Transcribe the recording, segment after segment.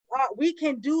we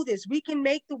can do this. We can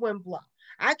make the wind blow.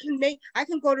 I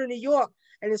can go to New York.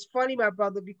 And it's funny, my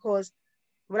brother, because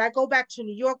when I go back to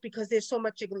New York, because there's so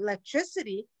much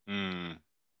electricity,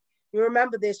 you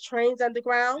remember there's trains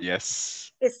underground.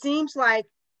 Yes. It seems like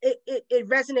it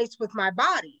resonates with my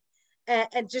body.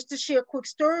 And just to share a quick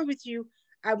story with you,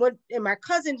 I went, and my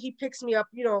cousin, he picks me up,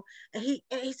 and he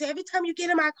said, every time you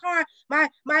get in my car, my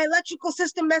electrical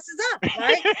system messes up,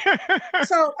 right?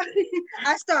 So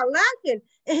I start laughing,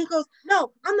 and he goes,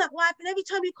 no, I'm not laughing. Every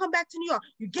time you come back to New York,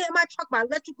 you get in my truck, my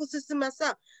electrical system mess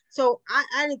up. So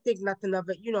I didn't think nothing of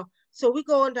it. So we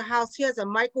go in the house. He has a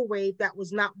microwave that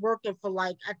was not working for,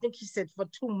 like, I think he said for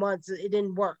 2 months, it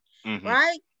didn't work,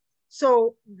 right?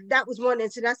 So that was one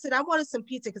incident. I said, I wanted some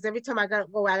pizza, because every time I gotta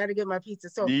go, I gotta get my pizza.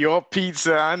 So New York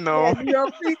pizza, I yeah, know. New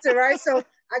York pizza, right? So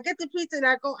I get the pizza and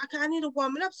I go, I need to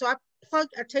warm it up. So I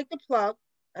take the plug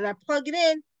and I plug it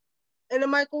in, and the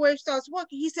microwave starts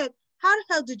working. He said, how the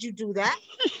hell did you do that?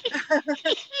 I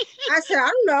said, I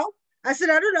don't know. I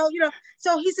don't know.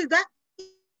 So he said, that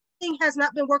thing has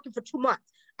not been working for 2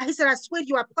 months. He said, I swear to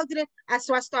you, I plugged it in.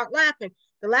 So I start laughing.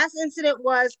 The last incident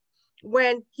was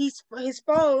when his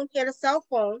phone, he had a cell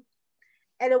phone,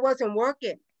 and it wasn't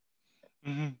working.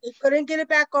 He couldn't get it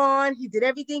back on. He did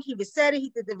everything. He reset it.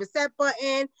 He did the reset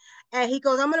button. And he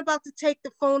goes, I'm about to take the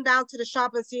phone down to the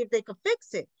shop and see if they can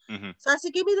fix it. So I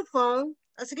said, give me the phone.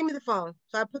 So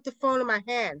I put the phone in my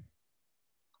hand.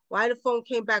 Why the phone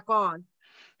came back on?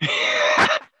 And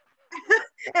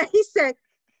he said,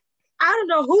 I don't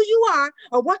know who you are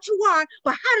or what you are,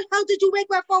 but how the hell did you make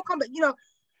my phone come back?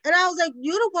 And I was like,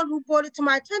 you're the one who brought it to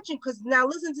my attention, because now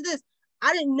listen to this.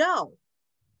 I didn't know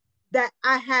that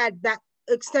I had that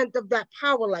extent of that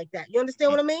power like that. You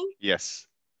understand what I mean? Yes.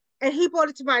 And he brought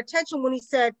it to my attention when he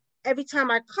said, every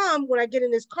time when I get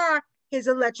in his car, his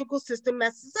electrical system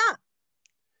messes up.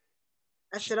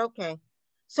 I said, okay.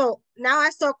 So now I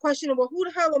start questioning, well, who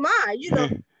the hell am I?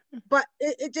 But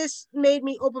it just made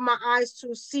me open my eyes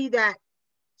to see that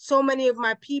so many of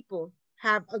my people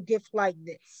have a gift like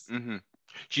this.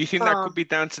 Do you think that could be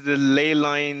down to the ley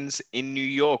lines in New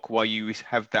York, why you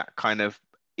have that kind of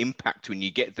impact when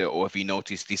you get there? Or have you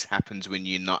noticed this happens when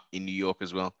you're not in New York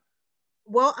as well?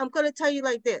 Well, I'm going to tell you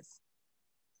like this.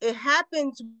 It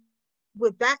happens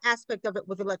with that aspect of it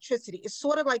with electricity. It's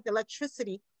sort of like the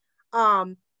electricity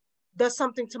does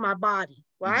something to my body,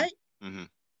 right?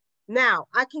 Now,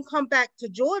 I can come back to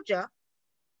Georgia,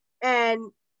 and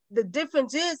the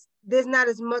difference is there's not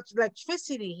as much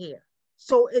electricity here.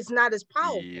 So it's not as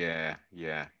powerful. Yeah.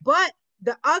 But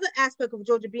the other aspect of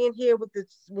Georgia being here with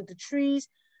the trees,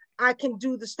 I can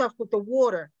do the stuff with the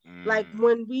water. Like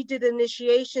when we did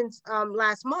initiations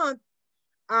last month,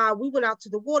 we went out to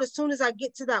the water. As soon as I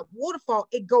get to that waterfall,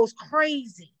 it goes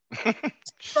crazy.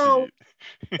 So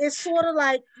it's sort of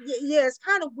like, yeah, it's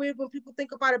kind of weird when people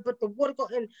think about it, but the water go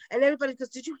in, and everybody goes,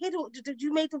 did you hit it? Did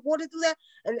you make the water do that?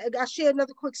 And I share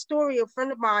another quick story. A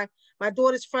friend of mine, my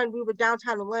daughter's friend, we were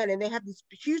downtown Atlanta, and they have this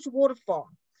huge waterfall,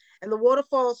 and the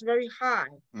waterfall is very high.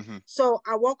 So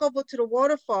I walk over to the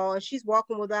waterfall, and she's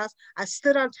walking with us. I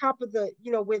stood on top of the,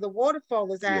 where the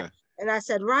waterfall is at, and I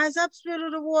said, rise up, spirit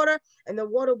of the water, and the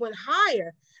water went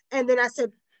higher. And then I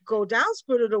said, go down,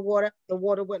 spirit of the water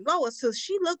went lower. So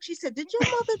she looked, she said, did your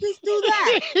mother just do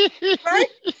that? Right?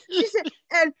 She said,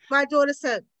 and my daughter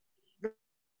said,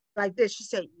 like this, she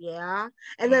said, yeah.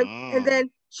 And then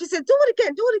she said, do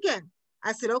it again.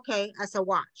 I said, okay. I said,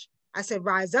 watch. I said,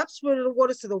 rise up, spirit of the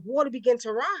water, so the water began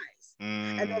to rise.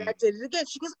 And then I did it again.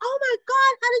 She goes, oh my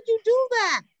God, how did you do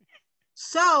that?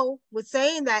 So with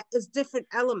saying that, it's different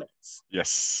elements.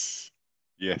 Yes.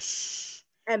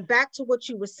 And back to what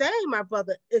you were saying, my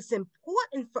brother, it's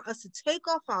important for us to take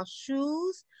off our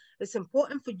shoes. It's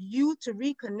important for you to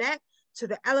reconnect to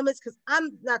the elements, because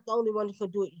I'm not the only one who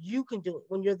can do it. You can do it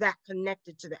when you're that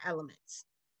connected to the elements.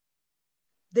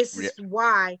 This is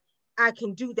why I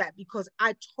can do that, because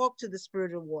I talk to the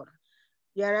spirit of water.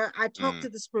 Yeah, I talk to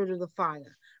the spirit of the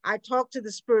fire. I talk to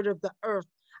the spirit of the earth.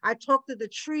 I talk to the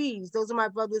trees. Those are my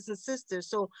brothers and sisters.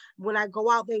 So when I go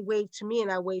out, they wave to me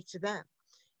and I wave to them.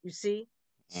 You see?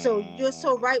 So you're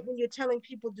so right when you're telling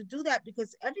people to do that,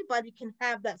 because everybody can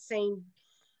have that same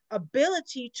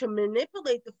ability to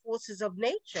manipulate the forces of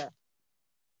nature.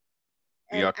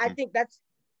 And I think that's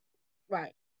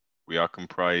right. We are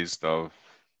comprised of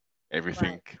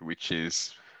everything which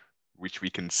we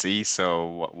can see.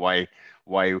 So why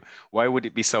would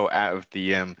it be so out of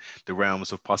the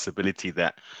realms of possibility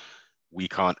that we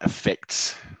can't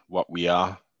affect what we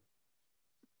are?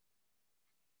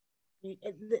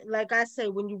 Like I say,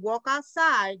 when you walk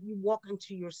outside, you walk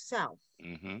into yourself.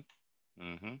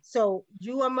 Mm-hmm. So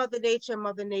you are Mother Nature,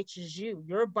 Mother Nature's you.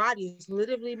 Your body is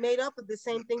literally made up of the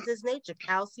same things as nature: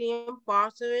 calcium,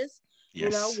 phosphorus,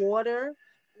 Yes. water,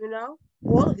 you know,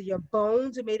 all of your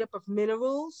bones are made up of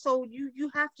minerals. So you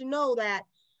have to know that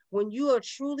when you are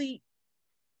truly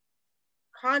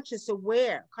consciously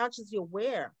aware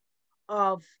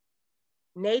of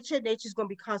nature, nature's going to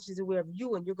be consciously aware of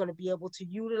you, and you're going to be able to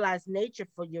utilize nature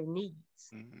for your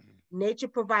needs. Mm. Nature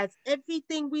provides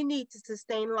everything we need to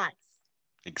sustain life.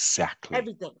 Exactly.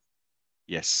 Everything.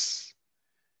 Yes.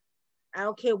 I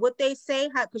don't care what they say,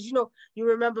 because you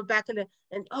remember back in the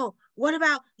and oh, what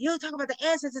about you talk about the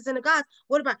ancestors and the gods?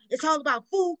 What about it's all about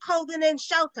food, clothing, and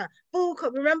shelter.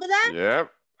 Remember that?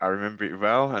 Yep. I remember it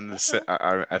well, and Okay.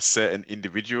 a certain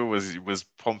individual was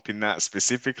pumping that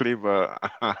specifically, but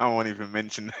I won't even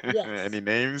mention Yes, any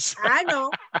names. I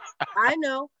know, I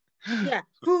know. Yeah,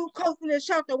 food, clothing, and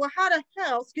shelter. Well, how the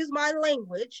hell, excuse my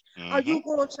language, are Mm-hmm. you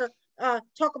going to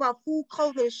talk about food,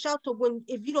 clothing, and shelter when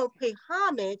if you don't pay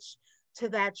homage to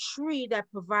that tree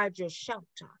that provides your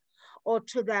shelter, or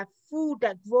to that food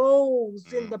that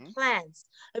grows in the Mm-hmm. plants?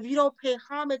 If you don't pay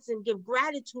homage and give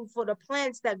gratitude for the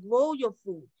plants that grow your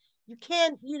food, you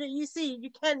can't. You see,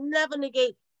 you can't never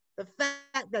negate the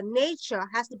fact that nature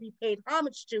has to be paid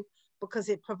homage to because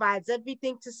it provides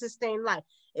everything to sustain life.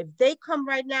 If they come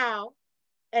right now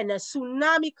and a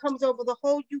tsunami comes over the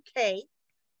whole UK,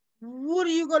 what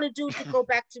are you going to do to go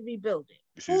back to rebuild it?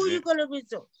 This Who is are you it. going to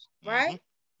resource, Mm-hmm. right?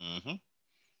 Mm-hmm.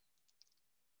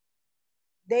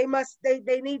 They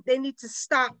need to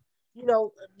stop,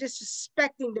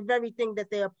 disrespecting the very thing that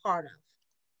they're a part of.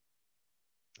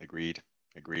 Agreed.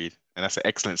 Agreed. And that's an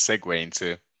excellent segue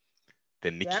into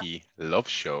the Yep. Nikki Love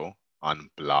Show on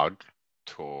Blog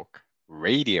Talk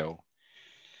Radio.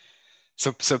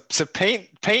 So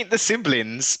paint the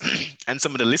siblings and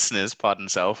some of the listeners, pardon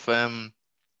self, a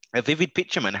vivid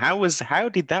picture, man. How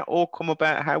did that all come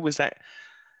about? How was that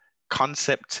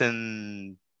concept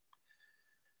and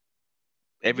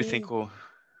everything You all?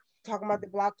 talking about the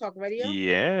Blog Talk Radio?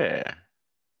 Yeah.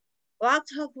 Blog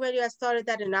Talk Radio, I started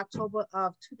that in October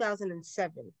of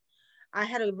 2007. I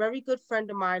had a very good friend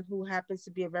of mine who happens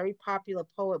to be a very popular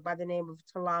poet by the name of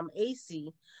Talam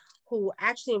AC, who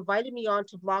actually invited me on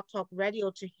to Blog Talk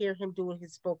Radio to hear him doing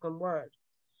his spoken word.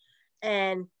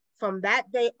 And from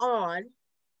that day on,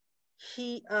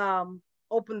 he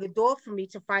opened the door for me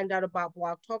to find out about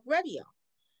Blog Talk Radio.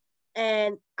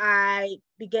 And I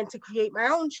began to create my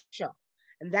own show.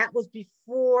 And that was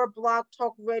before Blog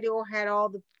Talk Radio had all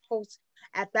the hosts.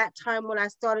 At that time, when I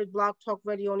started, Blog Talk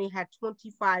Radio only had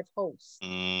 25 hosts.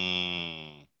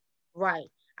 Mm, Right.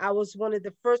 I was one of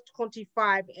the first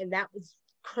 25, and that was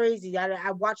crazy.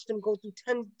 I watched them go through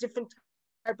 10 different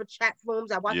type of chat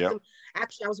rooms. I watched them. yep.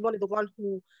 Actually, I was one of the one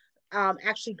who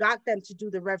actually got them to do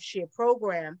the RevShare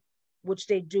program, which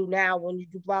they do now when you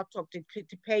do Blog Talk to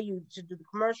pay you to do the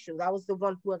commercials. I was the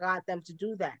one who got them to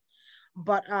do that.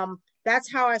 But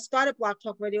that's how I started Blog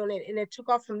Talk Radio, and it took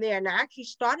off from there. And I actually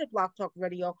started Blog Talk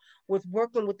Radio with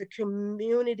working with the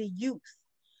community youth.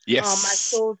 My Yes.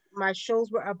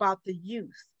 shows were about the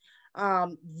youth,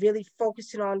 really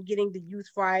focusing on getting the youth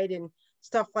right and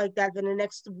stuff like that. Then the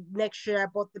next year, I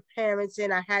brought the parents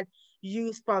in. I had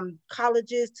youth from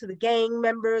colleges to the gang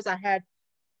members. I had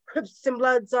Crips and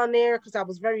Bloods on there because I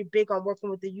was very big on working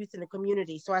with the youth in the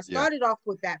community. So I Yeah. started off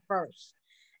with that first,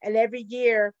 and every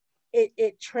year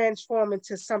it transformed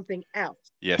into something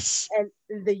else. Yes. And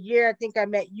the year I think I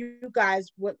met you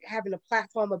guys with having a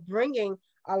platform of bringing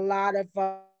a lot of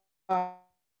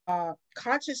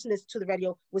consciousness to the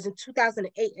radio was in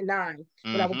 2008 and 9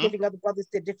 when I was giving other Mm-hmm. brothers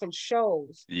their different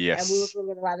shows, and we were Yes.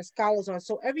 bringing a lot of scholars on.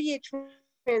 So every year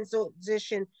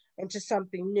transition into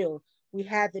something new. We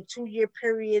had the 2 year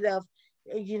period of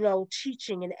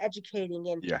teaching and educating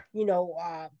and Yeah.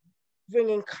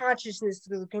 bringing consciousness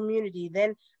to the community.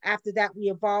 Then after that, we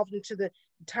evolved into the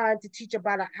time to teach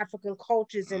about our African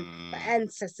cultures and the Mm,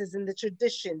 ancestors and the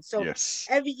traditions. So yes.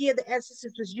 every year, the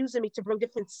ancestors was using me to bring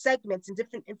different segments and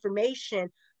different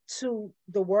information to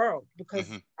the world because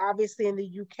Mm-hmm. obviously in the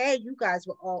UK, you guys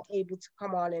were all able to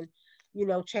come on and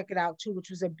check it out too, which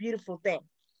was a beautiful thing.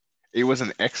 It was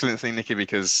an excellent thing, Nikki,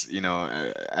 because,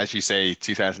 as you say,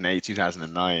 2008,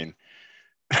 2009,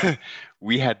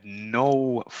 we had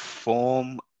no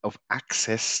form of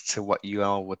access to what you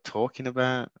all were talking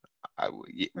about.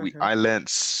 Mm-hmm. I learned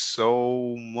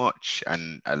so much,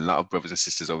 and a lot of brothers and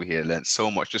sisters over here learned so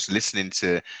much just listening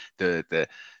to the the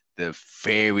the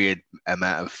varied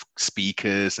amount of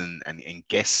speakers and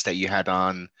guests that you had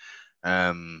on,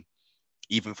 um,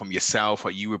 even from yourself,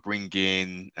 what you were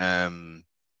bringing,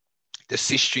 the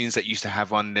Sistrins that used to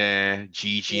have on there,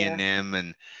 Gigi and Yeah. them,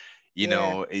 and You Yeah.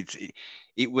 know, and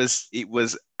it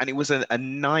was a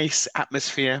nice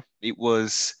atmosphere. It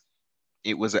was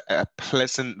a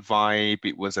pleasant vibe.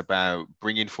 It was about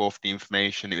bringing forth the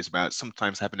information. It was about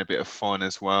sometimes having a bit of fun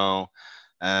as well.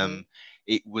 Hmm. Um,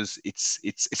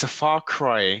 it's a far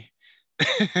cry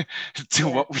to Yeah.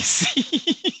 what we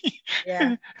see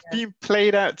Yeah. being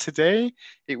played out today.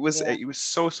 Yeah. It was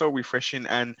so refreshing,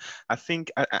 and I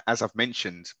think as I've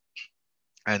mentioned,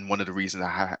 and one of the reasons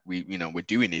we we're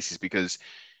doing this is because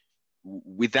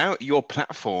without your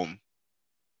platform,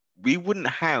 we wouldn't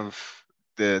have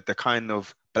the kind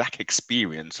of black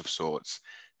experience of sorts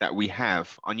that we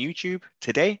have on YouTube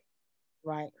today.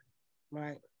 Right.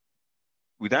 Right.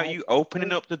 Without Right. you I opening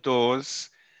agree. up the doors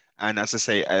and, as I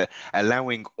say,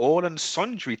 allowing all and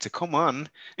sundry to come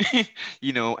on, and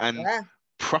Yeah.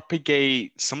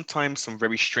 propagate sometimes some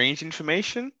very strange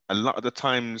information, a lot of the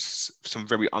times some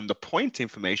very on the point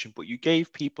information, but you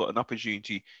gave people an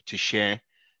opportunity to share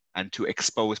and to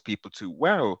expose people to,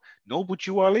 wow, Noble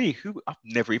Jew Ali, who I've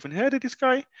never even heard of this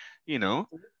guy, you know.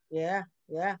 Yeah.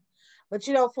 Yeah. But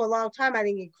for a long time, I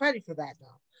didn't get credit for that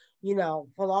though.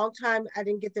 For a long time, I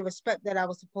didn't get the respect that I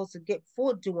was supposed to get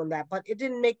for doing that. But it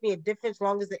didn't make me a difference as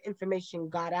long as the information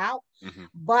got out. Hmm.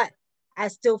 But I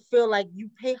still feel like you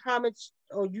pay homage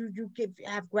or you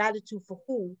have gratitude for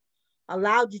who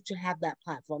allowed you to have that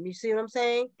platform. You see what I'm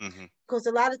saying? Hmm. Because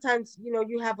a lot of times,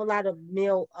 you have a lot of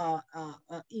male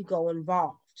ego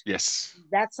involved. Yes.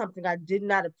 That's something I did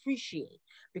not appreciate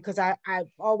because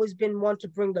I've always been one to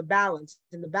bring the balance,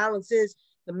 and the balance is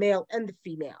the male and the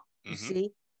female. You Hmm.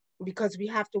 see, because we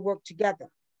have to work together.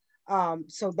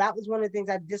 So that was one of the things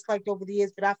I disliked over the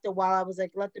years. But after a while, I was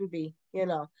like, let them be.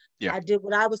 Yeah. I did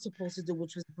what I was supposed to do,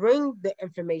 which was bring the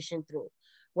information through,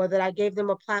 whether I gave them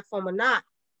a platform or not.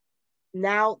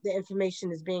 Now the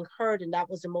information is being heard, and that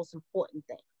was the most important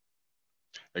thing.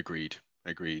 Agreed.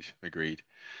 Agreed.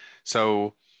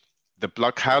 So the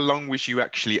blog, how long was you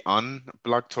actually on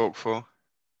Blog Talk for?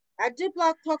 I did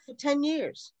Block Talk for 10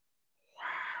 years.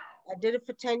 I did it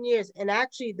for 10 years. And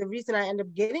actually, the reason I ended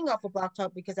up getting off of Block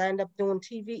Talk because I ended up doing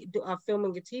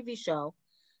filming a TV show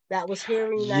that was here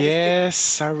in the United States.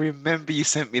 Yes, I remember you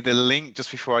sent me the link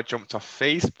just before I jumped off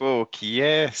Facebook.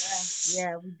 Yeah, Yes.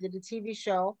 yeah, we did a TV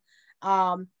show.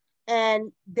 Um,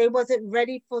 and they wasn't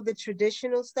ready for the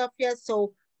traditional stuff yet.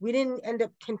 So we didn't end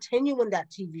up continuing that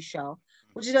TV show,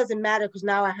 which it doesn't matter because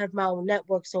now I have my own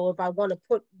network. So if I want to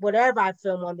put whatever I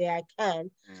film on there, I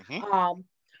can. Hmm.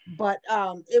 But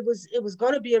it was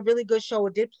going to be a really good show.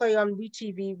 It did play on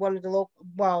WeTV, one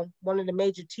of the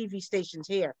major TV stations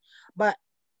here. But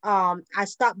I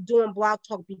stopped doing Blog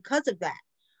Talk because of that.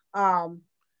 Um,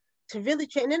 to really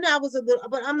train. And then I was a little,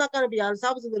 but I'm not gonna be honest,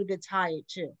 I was a little bit tired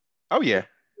too. Oh Yeah, yeah,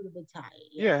 a little bit tired.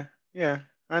 Yeah, yeah,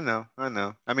 yeah. I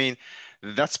know. I mean,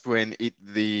 that's when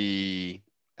the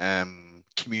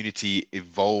community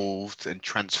evolved and no,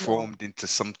 transformed into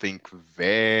something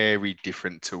very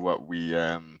different to what we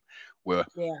were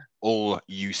yeah, all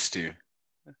used to.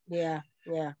 yeah,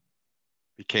 yeah,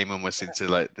 Became almost into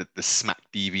like the Smack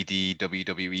DVD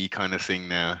WWE kind of thing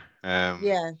now.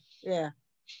 yeah, yeah.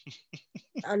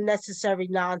 Unnecessary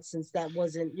nonsense that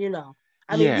wasn't.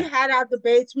 I mean, we Yeah. had our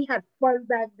debates, we had fun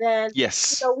back then. You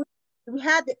Yes. know, we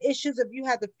had the issues of you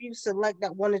had the few select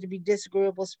that wanted to be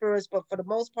disagreeable spirits, but for the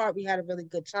most part, we had a really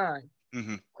good time.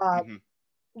 Hmm. Uh, Hmm.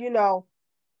 you know,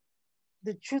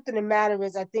 the truth of the matter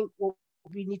is, I think what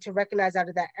we need to recognize out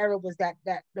of that era was that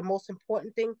the most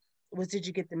important thing was, did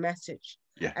you get the message?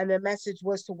 Yeah. And the message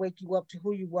was to wake you up to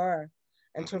who you were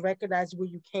and to Hmm. recognize where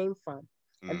you came from.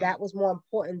 And Mm. that was more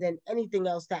important than anything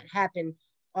else that happened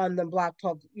on the Block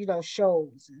Talk,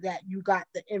 shows, that you got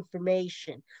the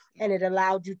information and it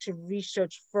allowed you to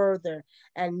research further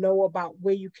and know about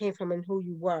where you came from and who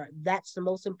you were. That's the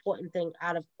most important thing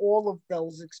out of all of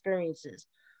those experiences,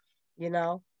 you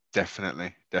know?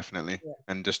 Definitely, definitely. Yeah.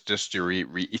 And just to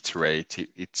reiterate,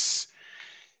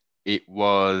 it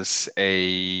was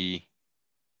a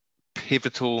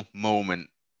pivotal moment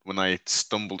when I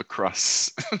stumbled across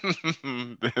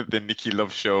the Nikki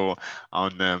Love show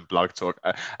on Blog Talk,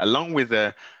 along with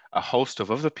a host of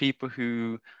other people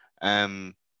who,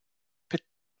 um,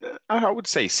 I would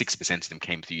say 60% of them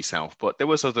came through yourself, but there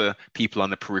was other people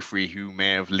on the periphery who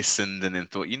may have listened and then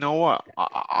thought, you know what,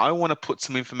 I want to put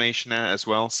some information out as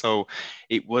well. So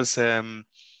it was an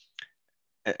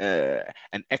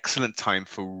excellent time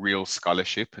for real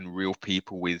scholarship and real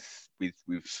people with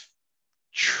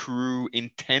true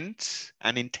intent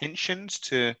and intentions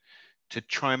to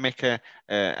try and make an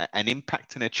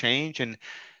impact and a change. And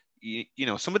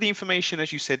some of the information,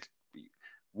 as you said,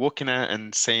 walking out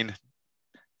and saying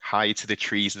hi to the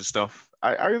trees and stuff.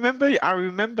 I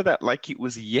remember that like it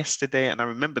was yesterday, and I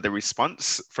remember the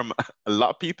response from a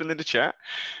lot of people in the chat.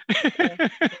 Yeah.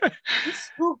 You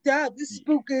spooked out. This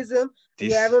spookism.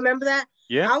 Yeah, I This, remember that.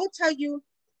 yeah. I will tell you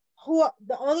who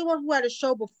the only one who had a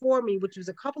show before me, which was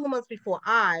a couple of months before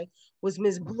was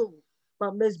Miss Blue.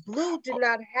 But Miss Blue did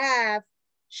not have,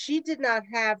 she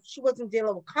wasn't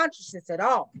dealing with consciousness at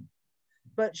all.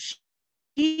 But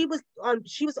she was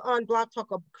on Blog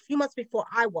Talk a few months before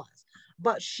I was.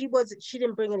 But she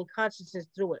didn't bring any consciousness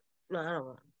through it. No, I don't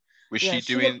know. Was Yeah, she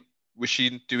she didn't. doing was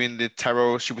she doing the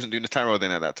tarot? She wasn't doing the tarot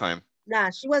then at that time. Nah,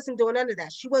 she wasn't doing none of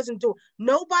that. She wasn't doing.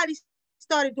 Nobody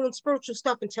started doing spiritual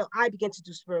stuff until I began to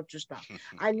do spiritual stuff.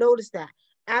 I noticed that.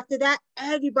 After that,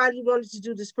 everybody wanted to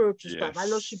do the spiritual stuff. I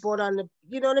know she Yes. brought on the,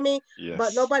 you know what I mean? But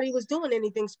Yes. nobody was doing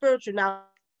anything spiritual. Now,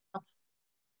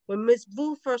 when Miss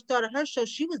Blue first started her show,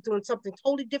 she was doing something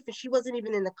totally different. She wasn't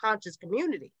even in the conscious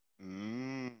community.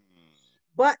 Mm.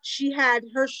 But she had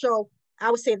her show, I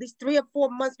would say at least 3 or 4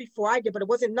 months before I did, but it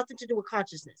wasn't nothing to do with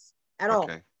consciousness at all.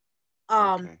 Okay.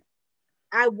 Um, Okay.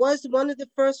 I was one of the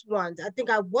first ones. I think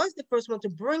I was the first one to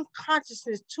bring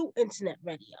consciousness to internet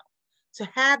radio, to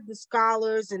have the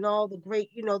scholars and all the great,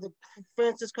 the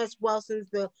Francis Cress Welsons,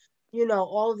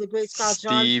 all of the great scholars,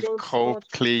 John Steve James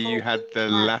Coakley, you Coakley. had the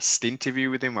last interview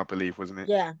with him, I believe, wasn't it?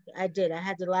 Yeah, I did. I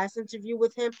had the last interview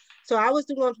with him. So I was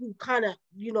the one who kind of,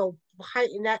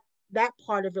 heightened that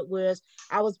part of it, whereas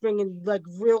I was bringing like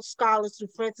real scholars through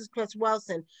Francis Cress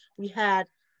Welson. We had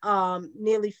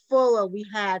Neely Fuller. We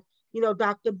had,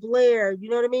 Dr. Blair. You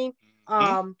know what I mean?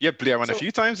 Hmm. Yeah, Blair on a So few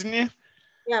times, didn't you?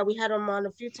 yeah, we had him on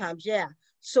a few times. Yeah.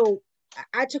 So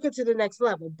I took it to the next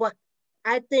level. But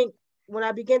I think when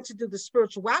I began to do the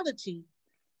spirituality,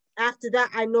 after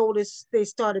that, I noticed they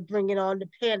started bringing on the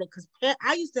panic because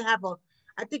I used to have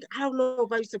I don't know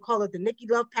if I used to call it the Nikki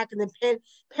Love Pack, and then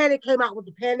Panic came out with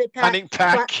the Panic Pack. Panic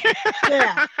Pack. But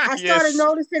yeah, I started Yes.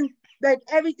 noticing like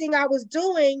everything I was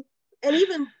doing, and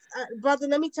even brother,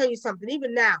 let me tell you something.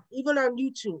 Even now, even on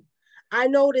YouTube, I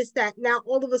noticed that now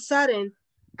all of a sudden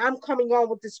I'm coming on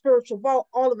with the spiritual vault.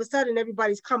 All of a sudden,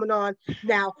 everybody's coming on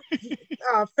now.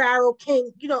 Pharaoh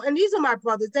King, and these are my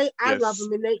brothers. I love Yes.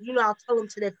 them, and I'll tell them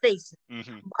to their faces. Hmm.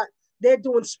 But they're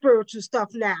doing spiritual stuff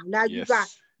now. Now you got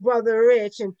Yes. Brother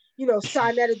Rich and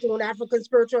Sinetta doing African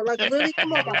spiritual. Like, really,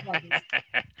 come on, my brothers.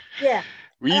 Yeah,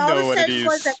 We all the know what it same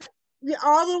ones is.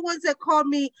 all the ones that called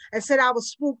me and said I was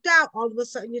spooked out. All of a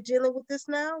sudden, you're dealing with this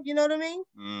now. You know what I mean?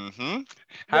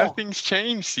 How Yeah, things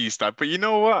change, C-Star. But you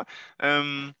know what?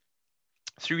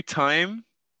 Through time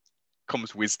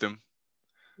comes wisdom.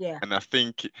 yeah, And I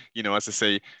think, as I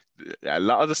say, a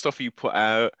lot of the stuff you put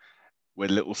out were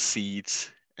little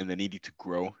seeds and they needed to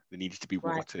grow. They needed to be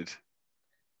right. watered.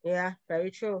 Yeah,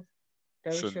 very true.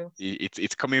 Very So true.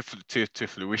 it's coming to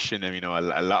fruition, and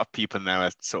a lot of people now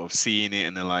are sort of seeing it,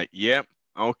 and they're like, "Yep,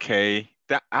 okay,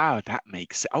 that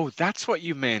makes oh, that's what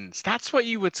you meant. That's what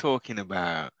you were talking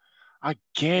about. I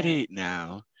get Right. it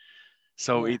now."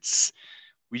 So Yeah, it's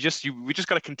we just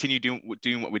got to continue doing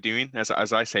what we're doing. As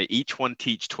I say, each one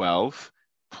teach 12,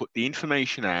 put the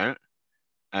information out,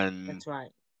 and that's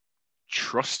right.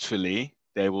 trustfully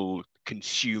they will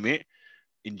consume it,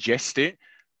 ingest it,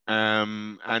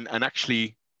 and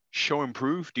actually show and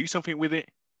prove, do something with it.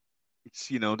 It's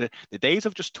the days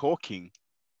of just talking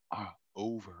are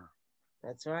over.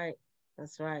 That's right.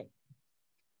 That's right.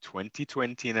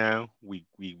 2020 now. We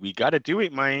got to do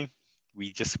it, man.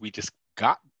 We just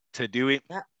got to do it.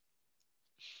 Yep.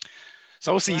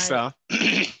 So, Right. Caesar,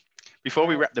 before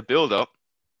we Right. wrap the build up,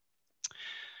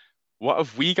 what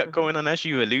have we got Mm-hmm. going on? As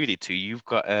you alluded to, you've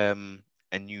got a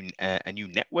new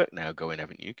network now going,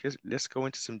 haven't you? Because let's go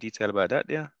into some detail about that,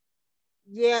 yeah.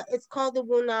 Yeah, it's called the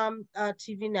Wunam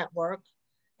TV network.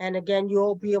 And again,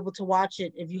 you'll be able to watch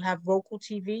it if you have Roku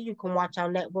TV. You can watch our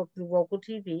network through Roku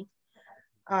TV,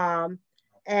 um,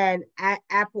 and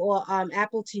Apple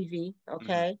TV. Hmm.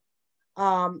 Okay,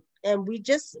 and we're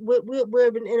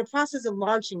in the process of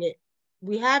launching it.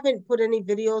 We haven't put any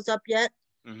videos up yet,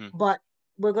 Hmm. but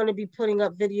we're going to be putting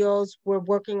up videos. We're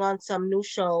working on some new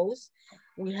shows.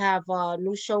 We have a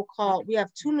new show called, we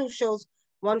have two new shows,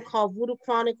 one called Voodoo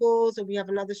Chronicles, and we have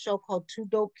another show called Two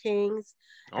Dope Kings.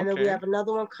 And then we Okay. have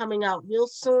another one coming out real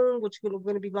soon, which we're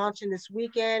going to be launching this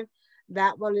weekend.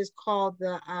 That one is called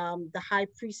the High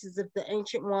Priestess of the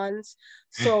Ancient Ones.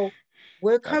 So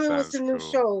we're That coming with sounds some new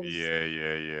cool. shows. Yeah,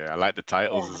 yeah, yeah. I like the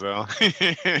titles Yeah. as well.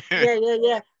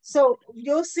 Yeah. So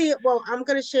you'll see it. Well, I'm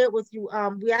gonna share it with you.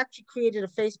 We actually created a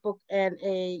Facebook and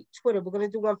a Twitter. We're gonna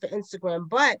do one for Instagram,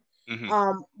 but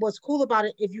Mm-hmm. What's cool about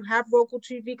it, if you have Roku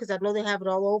TV, because I know they have it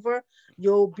all over,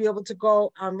 you'll be able to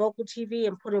go on Roku TV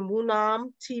and put in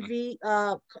Wunam TV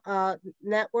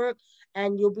network,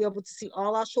 and you'll be able to see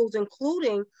all our shows,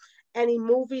 including any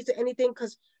movies or anything.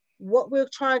 Because what we're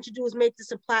trying to do is make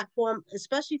this a platform,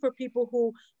 especially for people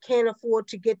who can't afford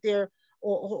to get their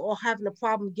or having a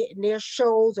problem getting their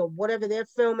shows or whatever they're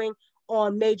filming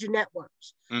on major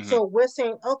networks. Mm-hmm. So we're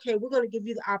saying, okay, we're going to give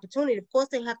you the opportunity. Of course,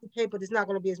 they have to pay, but it's not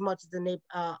going to be as much as the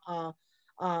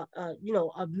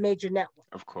a major network.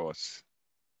 Of course.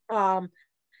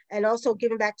 And also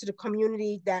giving back to the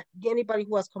community, that anybody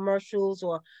who has commercials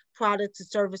or products and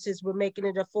services, we're making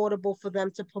it affordable for them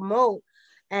to promote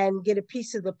and get a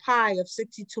piece of the pie of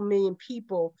 62 million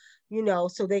people,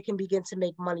 so they can begin to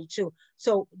make money too.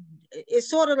 So it's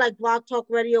sort of like Blog Talk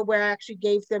Radio, where I actually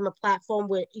gave them a platform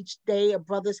where each day a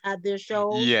brothers had their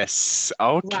shows. Yes.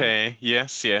 Okay. Right.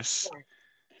 Yes. Right.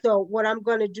 So what I'm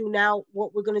going to do now,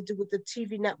 what we're going to do with the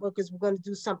TV network, is we're going to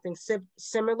do something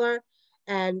similar.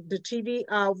 And the TV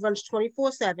runs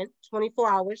 24/7, 24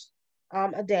 hours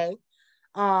a day.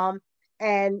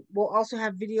 And we'll also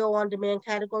have video on demand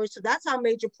categories. So that's our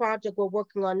major project we're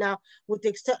working on now, with the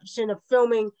exception of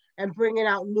filming and bringing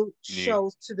out new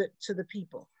shows to the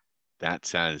people. That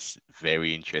sounds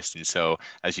very interesting. So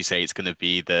as you say, it's going to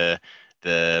be the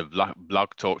Blog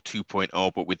Talk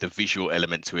 2.0, but with the visual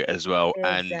element to it as well,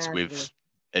 Exactly. and with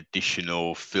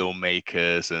additional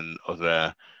filmmakers and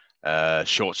other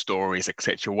short stories,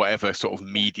 etc., whatever sort of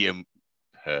medium.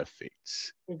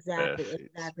 Perfect.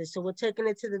 Exactly. So we're taking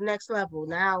it to the next level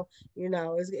now.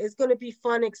 It's going to be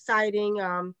fun, exciting,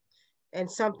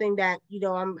 and something that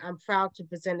I'm proud to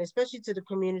present, especially to the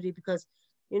community, because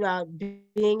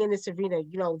being in this arena,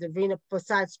 the arena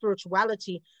besides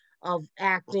spirituality of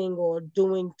acting or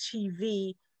doing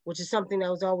TV, which is something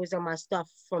that was always on my stuff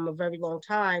from a very long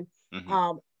time.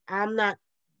 Mm-hmm. I'm not,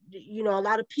 a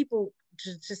lot of people,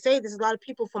 to say this, a lot of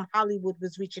people from Hollywood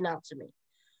was reaching out to me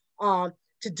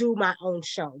to do my own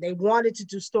show. They wanted to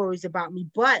do stories about me,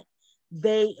 but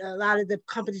a lot of the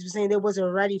companies were saying they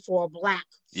wasn't ready for a Black,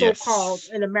 so-called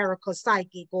in America,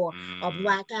 psychic, or a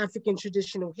Black African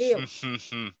traditional healer.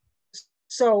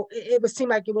 So it would seem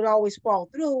like it would always fall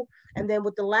through. And then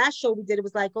with the last show we did, it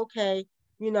was like, okay,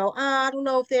 I don't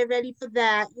know if they're ready for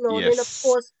that. And then of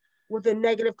course, with the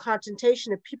negative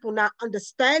connotation of people not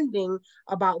understanding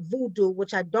about voodoo,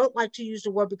 which I don't like to use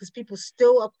the word, because people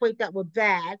still equate that with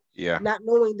bad, not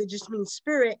knowing that just means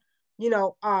spirit,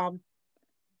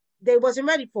 they wasn't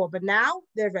ready for it, but now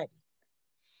they're ready.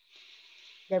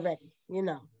 They're ready,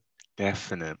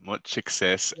 Definite. Much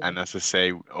success. And as I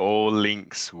say, all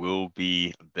links will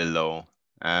be below.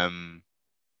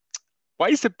 What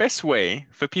is the best way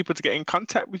for people to get in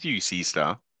contact with you,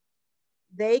 C-Star?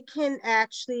 They can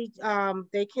actually, let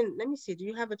me see, do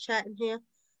you have a chat in here?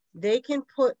 They can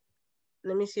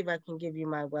let me see if I can give you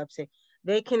my website.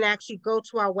 They can actually go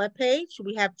to our webpage.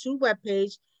 We have two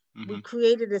webpages. Mm-hmm. We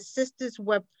created a sister's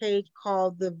webpage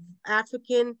called the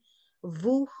African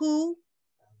Vuhu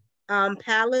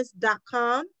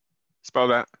Palace.com. Spell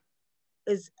that.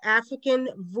 Is African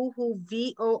Vuhu,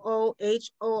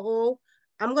 VOOHOO.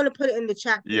 I'm going to put it in the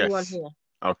chat for you on here.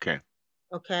 Okay.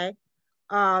 Okay.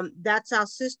 That's our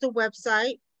sister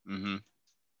website. Mm-hmm.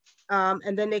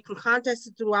 And then they can contact us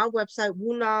through our website,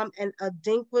 Wunam and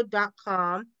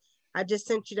Adinkra.com. I just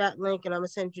sent you that link, and I'm going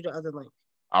to send you the other link.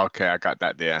 Okay, I got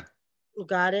that there. You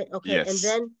got it? Okay. Yes. And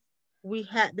then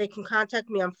they can contact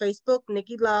me on Facebook,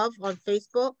 Nikki Love on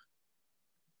Facebook.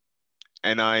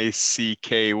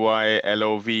 NICKYLOVE.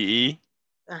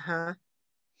 Uh-huh.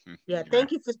 Yeah,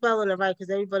 thank you for spelling it right,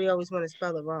 because everybody always want to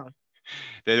spell it wrong.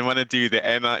 They want to do the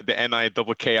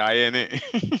NIKKI in it.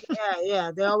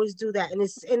 Yeah, they always do that, and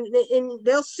and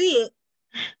they'll see it,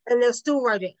 and they'll still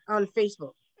write it on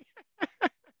Facebook.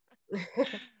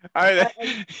 and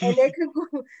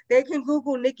they can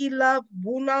Google Nikki Love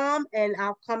Wunam, and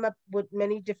I'll come up with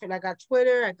many different. I got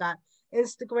Twitter, I got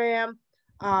Instagram.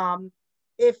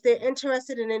 If they're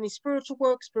interested in any spiritual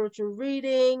work, spiritual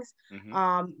readings,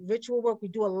 ritual work, we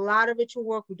do a lot of ritual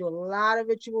work. We do a lot of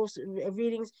rituals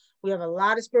readings. We have a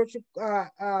lot of spiritual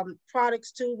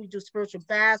products too. We do spiritual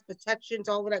baths, protections,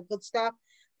 all of that good stuff.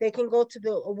 They can go to the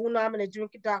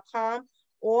WunamandAdrinka.com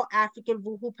or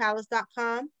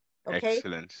AfricanVuhuPalace.com. Okay.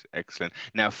 Excellent.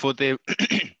 Now for the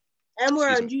and we're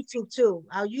on YouTube too.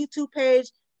 Our YouTube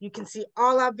page, you can see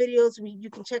all our videos. You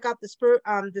can check out the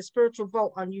spiritual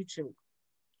vote on YouTube.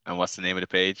 And what's the name of the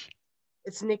page?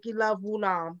 It's Nikki Love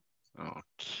Wunam.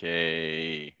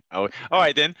 Okay. Oh, all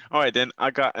right then.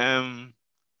 I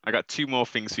got two more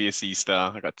things for you,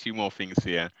 C-Star. I got two more things for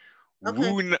you.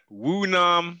 Okay.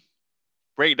 Wunam.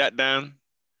 Break that down.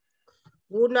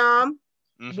 Wunam.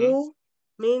 Mm-hmm. Wu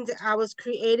means I was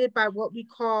created by what we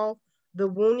call the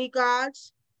Wuni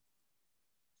gods,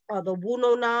 or the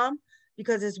Wunonam,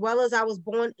 because as well as I was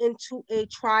born into a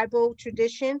tribal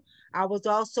tradition, I was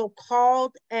also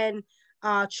called and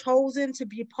chosen to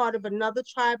be part of another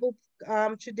tribal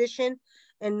tradition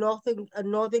in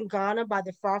northern Ghana by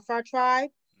the Fafa tribe.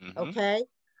 Mm-hmm. Okay,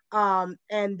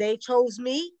 and they chose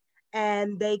me,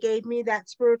 and they gave me that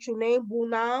spiritual name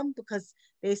Wunam because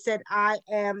they said I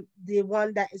am the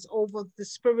one that is over the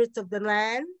spirits of the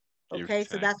land. Give Okay,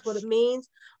 so that's what it thanks. means.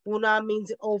 Wunam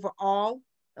means overall.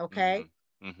 Okay.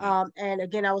 Mm-hmm. Mm-hmm. And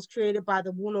again, I was created by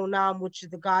the Wunonam, which is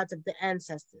the gods of the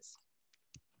ancestors.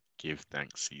 Give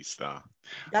thanks, sister.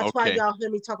 That's why Okay. y'all hear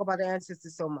me talk about the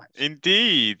ancestors so much.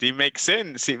 Indeed, it makes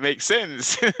sense. It makes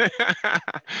sense. Yeah.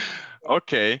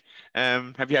 Okay.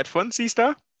 Have you had fun,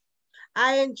 sister?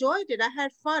 I enjoyed it. I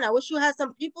had fun. I wish you had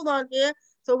some people on here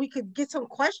so we could get some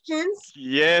questions.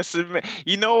 Yes.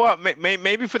 You know what?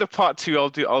 Maybe for the part two, I'll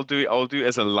do it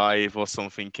as a live or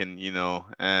something,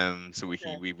 and so we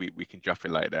can Okay. we can drop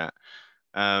it like that.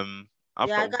 I've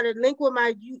Yeah, I got got a link with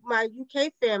my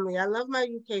UK family. I love my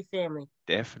UK family.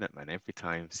 definite man every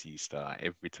time, sister,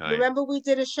 every time. Remember we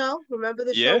did a show? Remember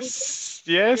the show we did? Yes,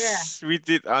 Yeah, yes, we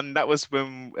did, and that was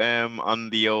when on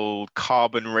the old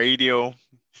Carbon Radio.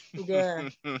 yeah.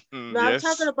 No, I'm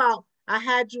talking Yes. about I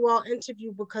had you all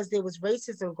interviewed because there was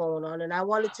racism going on, and I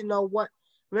wanted to know what.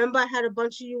 Remember, I had a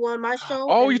bunch of you on my show,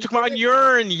 Oh, and you you took did my on it.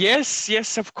 Urn. Yes,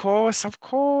 yes, of course, of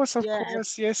course, of Yeah, and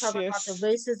course. Yes, talking about the yes.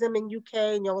 racism in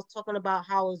UK, and y'all was talking about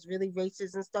how it was really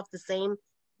racist and stuff. The same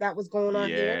that was going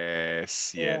on here.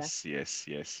 Yes, Yeah. yes, yes,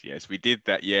 yes, yes. We did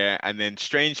that, yeah. And then,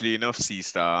 strangely enough, C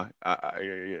Star,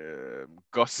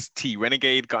 Gus T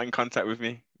Renegade got in contact with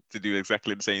me to do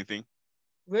exactly the same thing.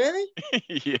 Really?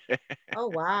 Yeah. Oh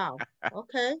wow.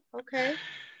 Okay. Okay.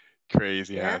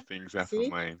 Crazy how Yeah. things happen, See.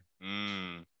 man.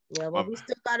 Mm. Yeah. Well, Um, we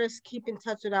still gotta keep in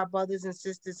touch with our brothers and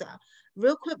sisters.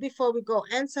 Real quick before we go,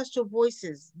 Ancestral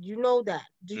Voices. You know that?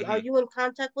 Are mhm. you in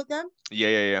contact with them? Yeah,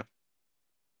 yeah,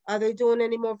 Are they doing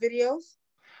any more videos?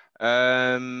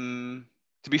 yeah.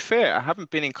 To be fair, I haven't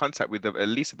been in contact with them at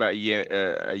least about a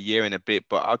year and a bit,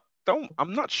 but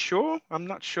I'm not sure. I'm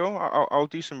not sure. I'll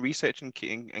do some research and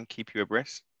keep you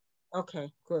abreast.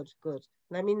 Okay. Good. Good.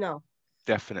 Let me know.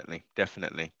 Definitely,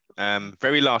 definitely.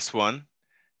 Very last one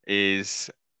is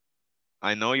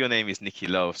I know your name is Nikki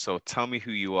Love, so tell me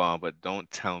who you are, but don't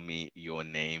tell me your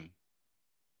name.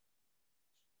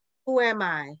 Who am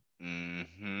I?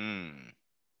 Hmm.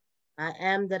 I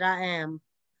am that I am.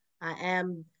 I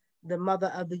am the mother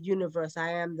of the universe. I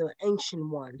am the ancient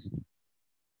one.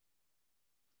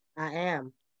 I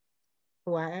am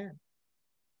who I am.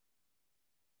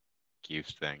 Give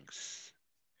thanks.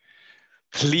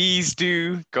 Please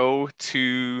do go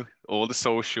to all the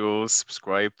socials,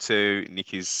 subscribe to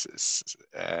Nikki's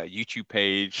YouTube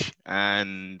page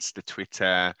and the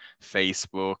Twitter,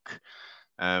 Facebook.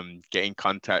 Get in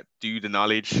contact, do the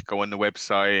knowledge, go on the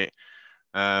website.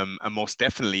 And most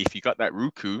definitely, if you got that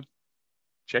Roku,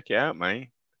 check it out, mate.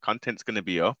 Content's going to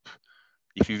be up.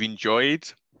 If you've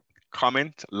enjoyed,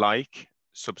 comment, like,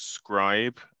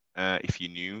 subscribe if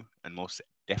you're new, and most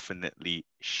definitely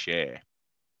share.